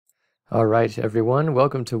All right, everyone,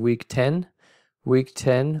 welcome to week 10. Week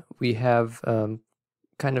 10, we have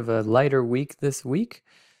kind of a lighter week this week.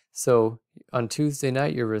 So on Tuesday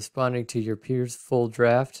night, you're responding to your peers' full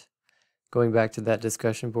draft, going back to that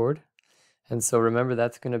discussion board. And so remember,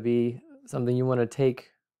 that's going to be something you want to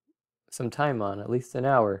take some time on, at least an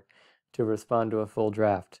hour, to respond to a full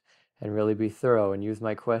draft and really be thorough and use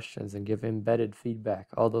my questions and give embedded feedback,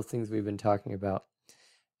 all those things we've been talking about.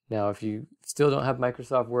 Now, if you still don't have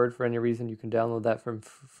Microsoft Word for any reason, you can download that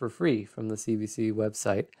for free from the CVC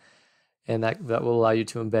website, and that will allow you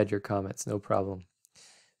to embed your comments, no problem.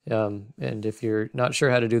 And if you're not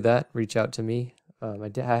sure how to do that, reach out to me.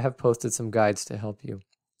 I have posted some guides to help you.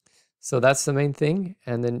 So that's the main thing.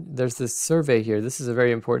 And then there's this survey here. This is a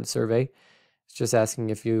very important survey. It's just asking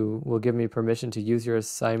if you will give me permission to use your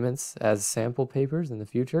assignments as sample papers in the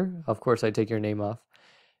future. Of course, I take your name off.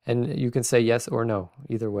 And you can say yes or no.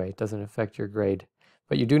 Either way, it doesn't affect your grade.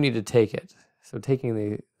 But you do need to take it. So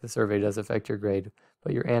taking the survey does affect your grade,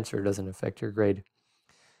 but your answer doesn't affect your grade.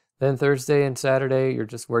 Then Thursday and Saturday, you're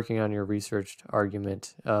just working on your researched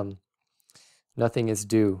argument. Nothing is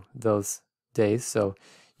due those days, so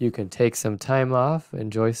you can take some time off,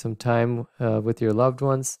 enjoy some time with your loved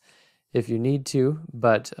ones if you need to,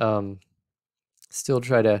 but still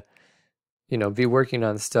try to, be working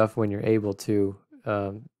on stuff when you're able to.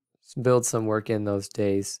 Build some work in those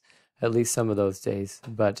days, at least some of those days.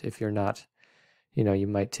 But if you're not, you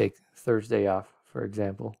might take Thursday off, for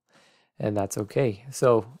example, and that's okay.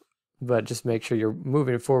 So, but just make sure you're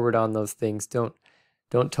moving forward on those things. Don't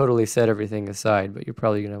totally set everything aside, but you're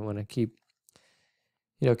probably going to want to keep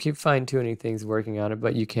fine-tuning things, working on it,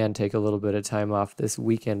 but you can take a little bit of time off this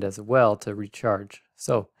weekend as well to recharge.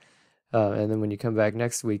 So, and then when you come back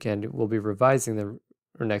next weekend, we'll be revising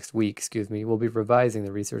or next week, excuse me, we'll be revising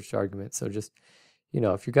the research argument. So just,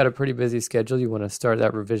 if you've got a pretty busy schedule, you want to start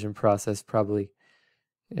that revision process probably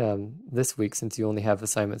this week, since you only have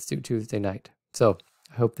assignments due Tuesday night. So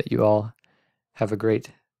I hope that you all have a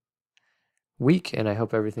great week, and I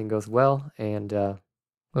hope everything goes well, and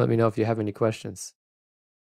let me know if you have any questions.